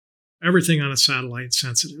Everything on a satellite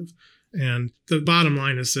sensitive. And the bottom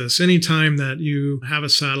line is this: anytime that you have a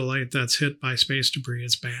satellite that's hit by space debris,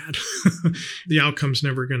 it's bad. The outcome's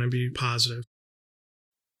never going to be positive.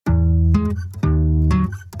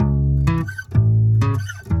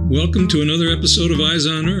 Welcome to another episode of Eyes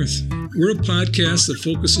on Earth. We're a podcast that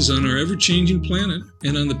focuses on our ever-changing planet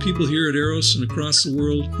and on the people here at AROS and across the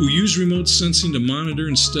world who use remote sensing to monitor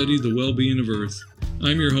and study the well-being of Earth.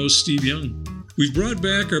 I'm your host, Steve Young. We've brought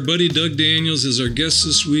back our buddy Doug Daniels as our guest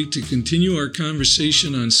this week to continue our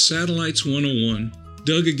conversation on Satellites 101.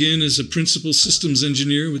 Doug, again, is a principal systems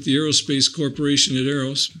engineer with the Aerospace Corporation at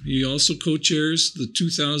AROS. He also co-chairs the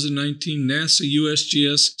 2019 NASA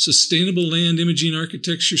USGS Sustainable Land Imaging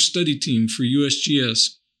Architecture Study Team for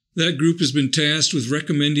USGS. That group has been tasked with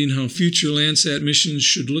recommending how future Landsat missions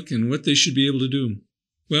should look and what they should be able to do.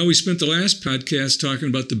 Well, we spent the last podcast talking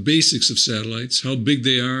about the basics of satellites, how big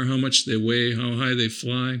they are, how much they weigh, how high they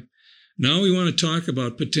fly. Now we want to talk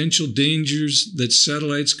about potential dangers that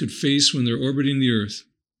satellites could face when they're orbiting the Earth.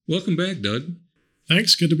 Welcome back, Doug.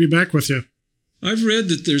 Thanks. Good to be back with you. I've read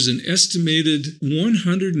that there's an estimated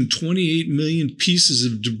 128 million pieces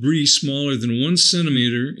of debris smaller than 1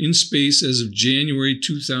 centimeter in space as of January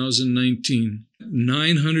 2019.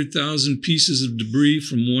 900,000 pieces of debris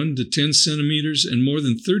from 1 to 10 centimeters and more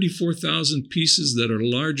than 34,000 pieces that are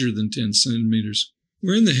larger than 10 centimeters.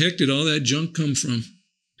 Where in the heck did all that junk come from?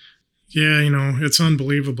 Yeah, it's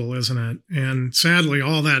unbelievable, isn't it? And sadly,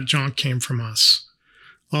 all that junk came from us.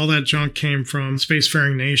 All that junk came from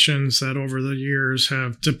spacefaring nations that over the years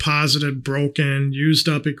have deposited broken, used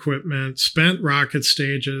up equipment, spent rocket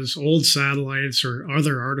stages, old satellites, or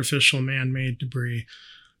other artificial man-made debris.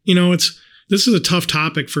 This is a tough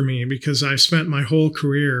topic for me because I've spent my whole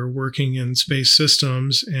career working in space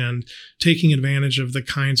systems and taking advantage of the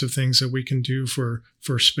kinds of things that we can do for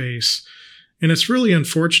space. And it's really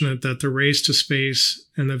unfortunate that the race to space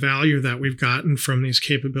and the value that we've gotten from these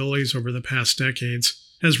capabilities over the past decades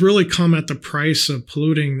has really come at the price of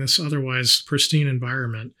polluting this otherwise pristine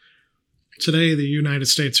environment. Today, the United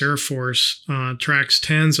States Air Force tracks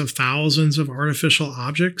tens of thousands of artificial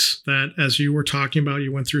objects that, as you were talking about,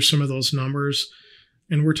 you went through some of those numbers,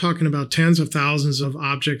 and we're talking about tens of thousands of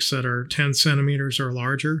objects that are 10 centimeters or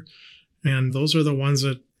larger, and those are the ones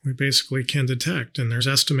that we basically can detect, and there's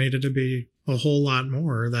estimated to be a whole lot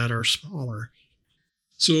more that are smaller.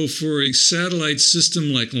 So for a satellite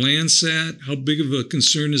system like Landsat, how big of a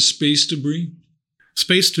concern is space debris?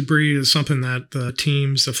 Space debris is something that the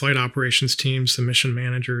teams, the flight operations teams, the mission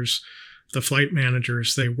managers, the flight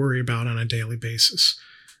managers, they worry about on a daily basis.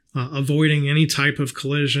 Avoiding any type of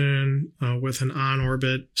collision with an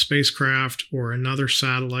on-orbit spacecraft or another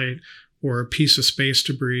satellite or a piece of space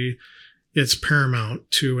debris, it's paramount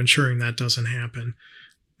to ensuring that doesn't happen.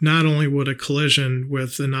 Not only would a collision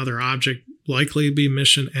with another object likely be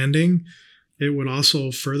mission ending, it would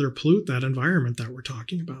also further pollute that environment that we're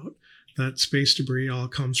talking about. That space debris all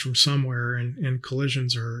comes from somewhere, and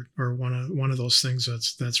collisions are one of those things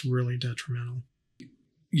that's really detrimental.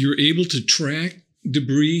 You're able to track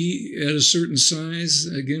debris at a certain size.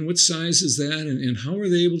 Again, what size is that, and how are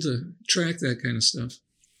they able to track that kind of stuff?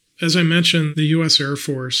 As I mentioned, the U.S. Air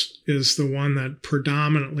Force is the one that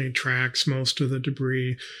predominantly tracks most of the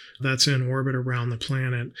debris that's in orbit around the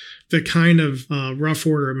planet. The kind of rough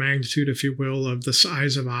order of magnitude, if you will, of the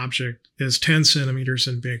size of object is 10 centimeters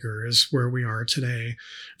and bigger is where we are today.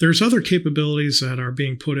 There's other capabilities that are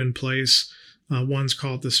being put in place. One's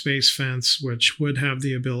called the Space Fence, which would have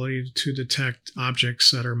the ability to detect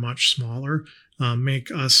objects that are much smaller. Make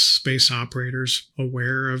us space operators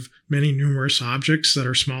aware of many numerous objects that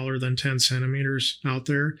are smaller than 10 centimeters out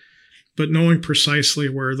there. But knowing precisely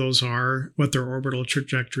where those are, what their orbital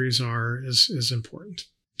trajectories are, is important.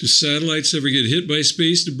 Do satellites ever get hit by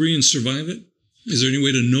space debris and survive it? Is there any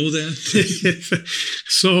way to know that?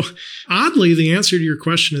 So, oddly, the answer to your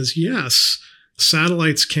question is yes.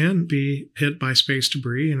 Satellites can be hit by space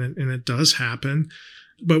debris, and it does happen.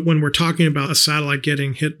 But when we're talking about a satellite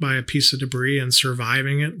getting hit by a piece of debris and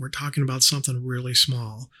surviving it, we're talking about something really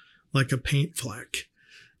small, like a paint fleck.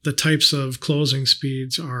 The types of closing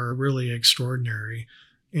speeds are really extraordinary.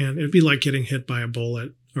 And it'd be like getting hit by a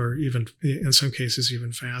bullet, or even, in some cases,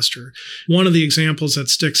 even faster. One of the examples that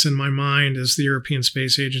sticks in my mind is the European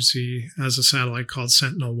Space Agency has a satellite called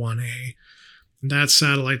Sentinel-1A. That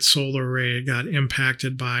satellite solar array got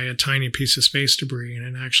impacted by a tiny piece of space debris,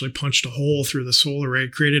 and it actually punched a hole through the solar array,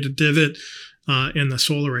 created a divot in the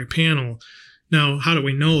solar array panel. Now, how do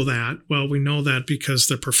we know that? Well, we know that because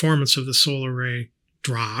the performance of the solar array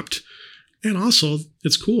dropped. And also,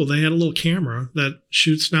 it's cool. They had a little camera that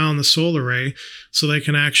shoots down the solar ray so they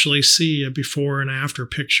can actually see a before and after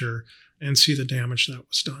picture and see the damage that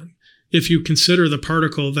was done. If you consider the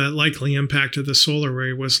particle that likely impacted the solar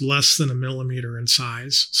ray was less than a millimeter in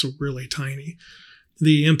size, so really tiny,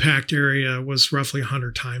 the impact area was roughly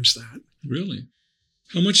 100 times that. Really?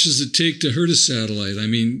 How much does it take to hurt a satellite? I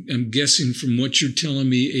mean, I'm guessing from what you're telling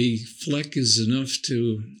me, a fleck is enough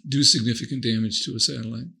to do significant damage to a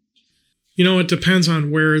satellite. It depends on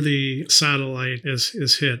where the satellite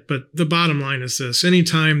is hit. But the bottom line is this.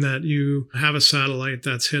 Anytime that you have a satellite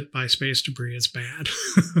that's hit by space debris, it's bad.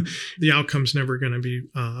 The outcome's never going to be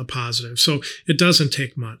a positive. So it doesn't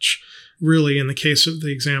take much. Really, in the case of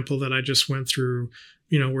the example that I just went through,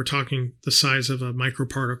 we're talking the size of a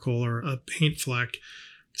microparticle or a paint fleck.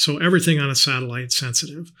 So everything on a satellite is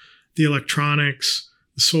sensitive. The electronics,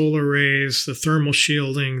 the solar rays, the thermal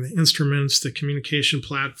shielding, the instruments, the communication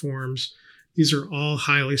platforms, these are all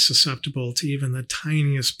highly susceptible to even the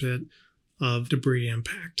tiniest bit of debris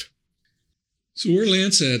impact. So where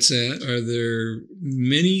Landsat's at, are there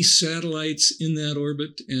many satellites in that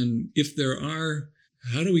orbit? And if there are,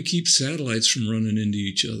 how do we keep satellites from running into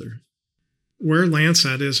each other? Where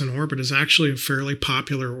Landsat is in orbit is actually a fairly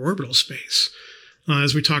popular orbital space.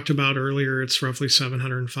 As we talked about earlier, it's roughly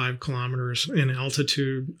 705 kilometers in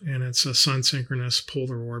altitude, and it's a sun-synchronous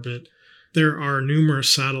polar orbit. There are numerous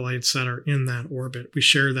satellites that are in that orbit. We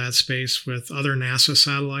share that space with other NASA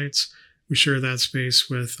satellites. We share that space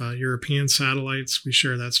with European satellites. We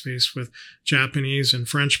share that space with Japanese and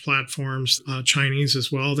French platforms, Chinese as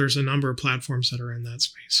well. There's a number of platforms that are in that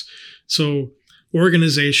space. So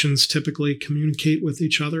organizations typically communicate with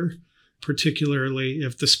each other, particularly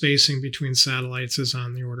if the spacing between satellites is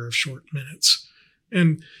on the order of short minutes.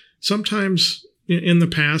 And sometimes in the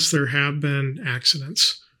past, there have been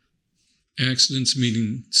accidents. Accidents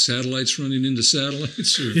meaning satellites running into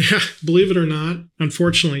satellites? Or? Yeah, believe it or not,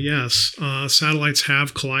 unfortunately, yes. Satellites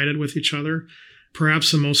have collided with each other.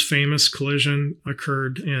 Perhaps the most famous collision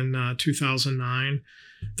occurred in 2009.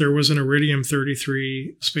 There was an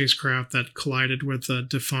Iridium-33 spacecraft that collided with a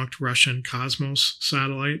defunct Russian Cosmos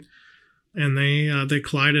satellite, and they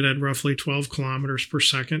collided at roughly 12 kilometers per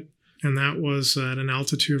second. And that was at an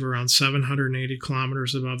altitude around 780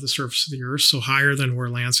 kilometers above the surface of the Earth, so higher than where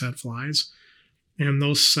Landsat flies. And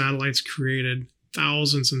those satellites created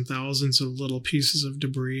thousands and thousands of little pieces of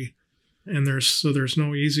debris. And there's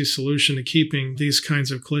no easy solution to keeping these kinds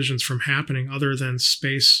of collisions from happening other than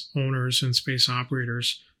space owners and space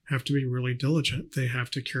operators have to be really diligent. They have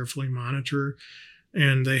to carefully monitor,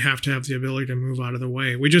 and they have to have the ability to move out of the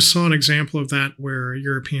way. We just saw an example of that where a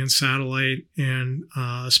European satellite and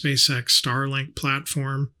a SpaceX Starlink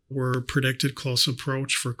platform were predicted close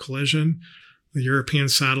approach for collision. The European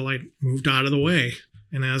satellite moved out of the way.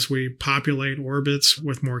 And as we populate orbits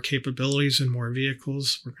with more capabilities and more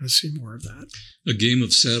vehicles, we're going to see more of that. A game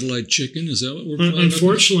of satellite chicken? Is that what we're playing?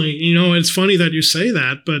 Unfortunately, it's funny that you say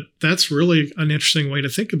that, but that's really an interesting way to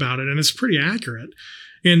think about it. And it's pretty accurate.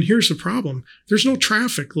 And here's the problem. There's no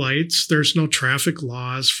traffic lights. There's no traffic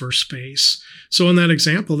laws for space. So in that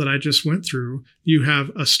example that I just went through, you have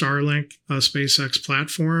a Starlink, a SpaceX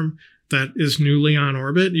platform that is newly on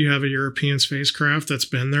orbit. You have a European spacecraft that's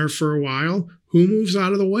been there for a while. Who moves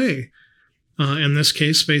out of the way? In this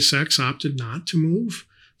case, SpaceX opted not to move,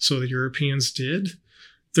 so the Europeans did.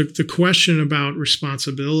 The question about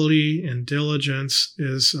responsibility and diligence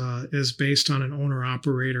is based on an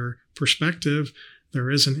owner-operator perspective. There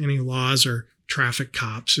isn't any laws or traffic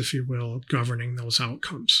cops, if you will, governing those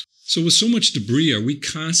outcomes. So with so much debris, are we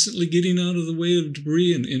constantly getting out of the way of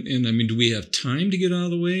debris? And I mean, do we have time to get out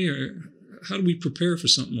of the way? Or how do we prepare for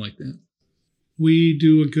something like that? We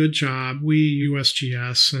do a good job. We,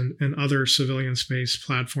 USGS and other civilian space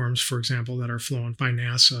platforms, for example, that are flown by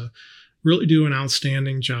NASA, really do an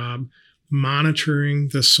outstanding job monitoring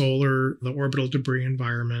the orbital debris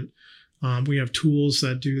environment. We have tools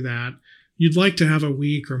that do that. You'd like to have a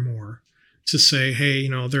week or more to say, hey,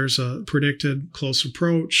 there's a predicted close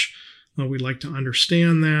approach. We'd like to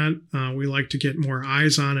understand that. We like to get more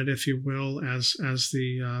eyes on it, if you will, as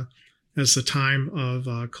the time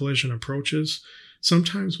of collision approaches.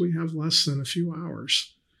 Sometimes we have less than a few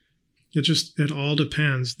hours. It all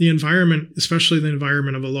depends. The environment, especially the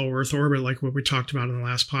environment of a low Earth orbit, like what we talked about in the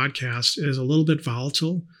last podcast, is a little bit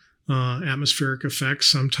volatile. Atmospheric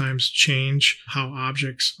effects sometimes change how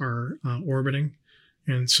objects are orbiting.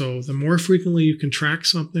 And so the more frequently you can track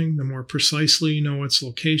something, the more precisely you know its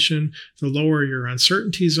location, the lower your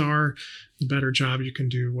uncertainties are, the better job you can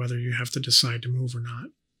do whether you have to decide to move or not.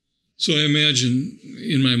 So I imagine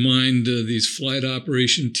in my mind these flight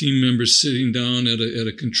operation team members sitting down at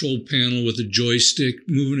a control panel with a joystick,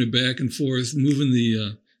 moving it back and forth, moving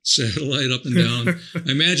the satellite up and down.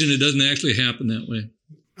 I imagine it doesn't actually happen that way.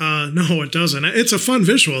 No, it doesn't. It's a fun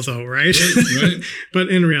visual, though, right? Right. But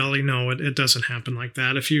in reality, no, it doesn't happen like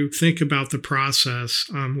that. If you think about the process,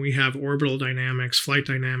 we have orbital dynamics, flight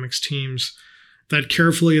dynamics teams that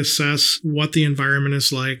carefully assess what the environment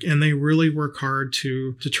is like, and they really work hard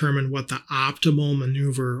to determine what the optimal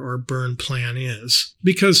maneuver or burn plan is.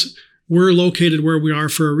 Because we're located where we are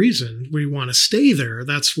for a reason. We want to stay there.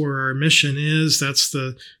 That's where our mission is. That's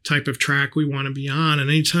the type of track we want to be on. And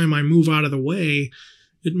anytime I move out of the way,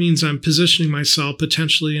 it means I'm positioning myself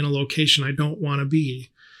potentially in a location I don't want to be.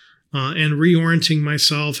 And reorienting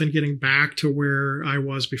myself and getting back to where I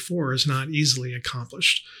was before is not easily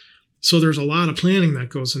accomplished. So there's a lot of planning that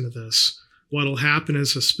goes into this. What'll happen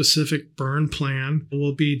is a specific burn plan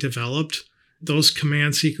will be developed. Those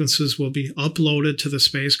command sequences will be uploaded to the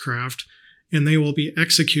spacecraft, and they will be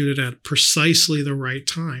executed at precisely the right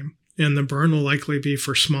time. And the burn will likely be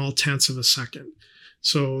for small tenths of a second.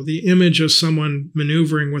 So the image of someone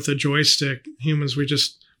maneuvering with a joystick, humans, we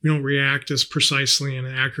don't react as precisely and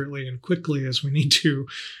accurately and quickly as we need to.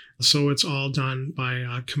 So it's all done by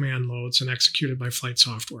command loads and executed by flight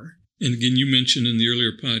software. And again, you mentioned in the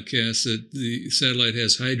earlier podcast that the satellite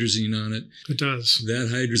has hydrazine on it. It does. That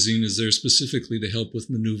hydrazine is there specifically to help with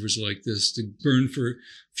maneuvers like this, to burn for a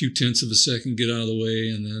few tenths of a second, get out of the way,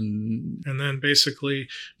 and then basically,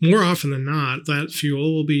 more often than not, that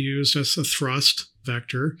fuel will be used as a thrust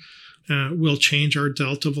vector. We'll change our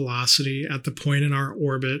delta velocity at the point in our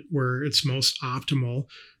orbit where it's most optimal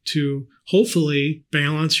to hopefully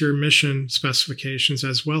balance your mission specifications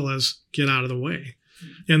as well as get out of the way.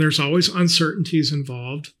 And there's always uncertainties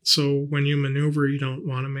involved. So when you maneuver, you don't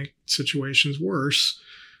want to make situations worse.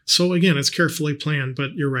 So again, it's carefully planned,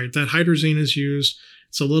 but you're right. That hydrazine is used.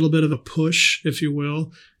 It's a little bit of a push, if you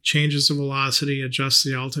will, changes the velocity, adjusts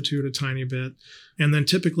the altitude a tiny bit, and then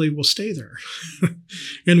typically we'll stay there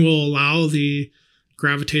and we'll allow the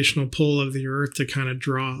gravitational pull of the Earth to kind of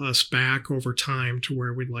draw us back over time to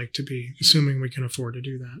where we'd like to be, assuming we can afford to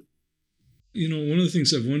do that. You know, one of the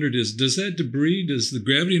things I've wondered is, does the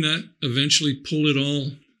gravity not eventually pull it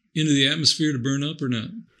all into the atmosphere to burn up or not?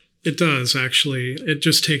 It does, actually. It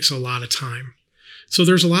just takes a lot of time. So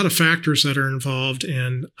there's a lot of factors that are involved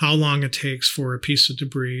in how long it takes for a piece of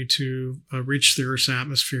debris to reach the Earth's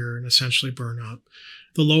atmosphere and essentially burn up.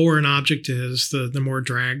 The lower an object is, the more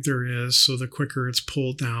drag there is, so the quicker it's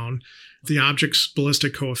pulled down. The object's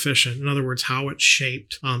ballistic coefficient, in other words, how it's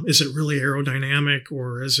shaped. Is it really aerodynamic,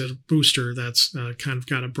 or is it a booster that's kind of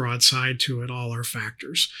got a broad side to it? All are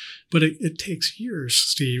factors. But it takes years,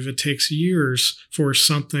 Steve. It takes years for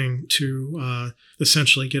something to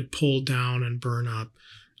essentially get pulled down and burn up.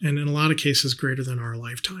 And in a lot of cases, greater than our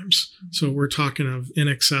lifetimes. So we're talking of in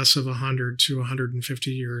excess of 100 to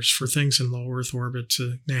 150 years for things in low Earth orbit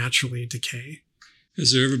to naturally decay.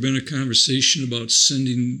 Has there ever been a conversation about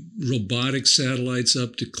sending robotic satellites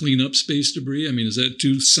up to clean up space debris? I mean, is that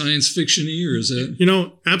too science fiction-y, or is that... You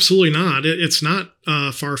know, absolutely not. It's not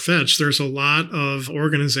far-fetched. There's a lot of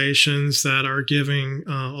organizations that are giving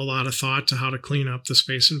a lot of thought to how to clean up the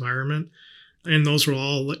space environment. And those will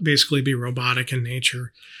all basically be robotic in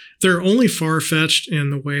nature. They're only far-fetched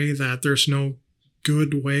in the way that there's no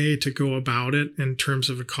good way to go about it in terms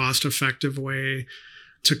of a cost-effective way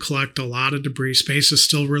to collect a lot of debris. Space is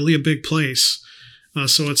still really a big place.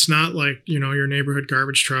 So it's not like, your neighborhood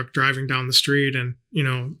garbage truck driving down the street and,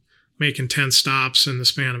 making 10 stops in the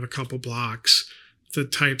span of a couple blocks. The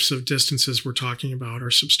types of distances we're talking about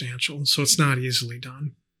are substantial. So it's not easily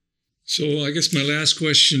done. So I guess my last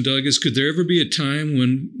question, Doug, is could there ever be a time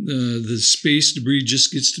when the space debris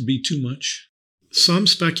just gets to be too much? Some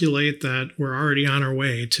speculate that we're already on our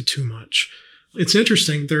way to too much. It's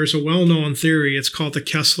interesting. There's a well-known theory. It's called the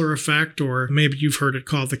Kessler effect, or maybe you've heard it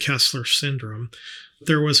called the Kessler syndrome.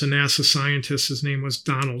 There was a NASA scientist. His name was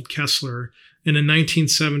Donald Kessler. And in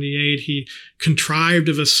 1978, he contrived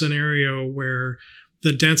of a scenario where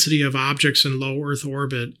the density of objects in low Earth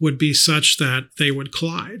orbit would be such that they would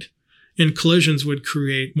collide. And collisions would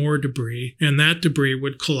create more debris, and that debris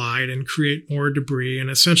would collide and create more debris, and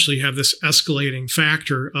essentially have this escalating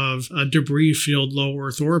factor of a debris-filled low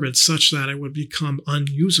Earth orbit such that it would become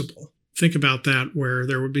unusable. Think about that, where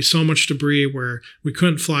there would be so much debris where we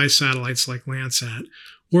couldn't fly satellites like Landsat,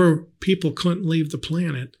 or people couldn't leave the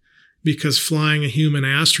planet because flying a human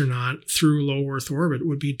astronaut through low Earth orbit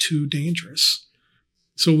would be too dangerous.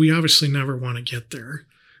 So we obviously never want to get there.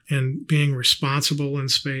 And being responsible in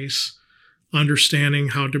space, understanding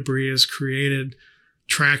how debris is created,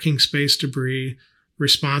 tracking space debris,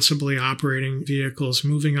 responsibly operating vehicles,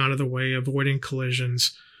 moving out of the way, avoiding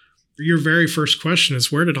collisions. Your very first question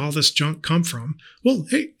is, where did all this junk come from? Well,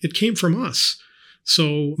 hey, it came from us.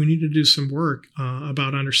 So we need to do some work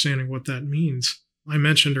about understanding what that means. I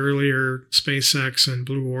mentioned earlier SpaceX and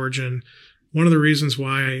Blue Origin. One of the reasons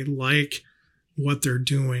why I like what they're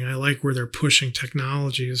doing, I like where they're pushing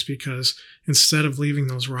technology, is because instead of leaving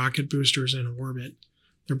those rocket boosters in orbit,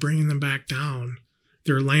 they're bringing them back down.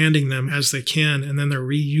 They're landing them as they can, and then they're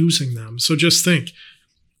reusing them. So just think,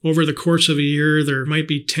 over the course of a year, there might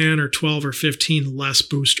be 10 or 12 or 15 less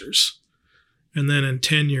boosters. And then in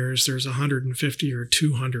 10 years, there's 150 or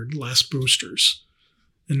 200 less boosters.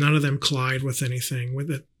 And none of them collide with anything.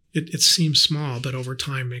 With it seems small, but over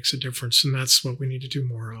time makes a difference. And that's what we need to do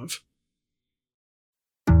more of.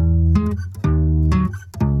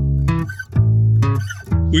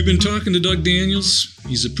 We've been talking to Doug Daniels.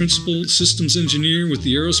 He's a principal systems engineer with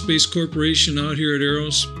the Aerospace Corporation out here at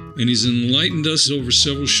Aeros, and he's enlightened us over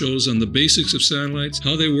several shows on the basics of satellites,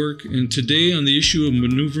 how they work, and today on the issue of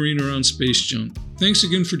maneuvering around space junk. Thanks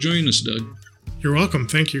again for joining us, Doug. You're welcome.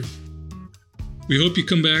 Thank you. We hope you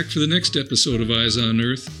come back for the next episode of Eyes on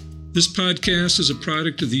Earth. This podcast is a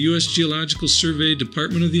product of the U.S. Geological Survey,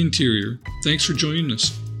 Department of the Interior. Thanks for joining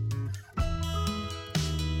us.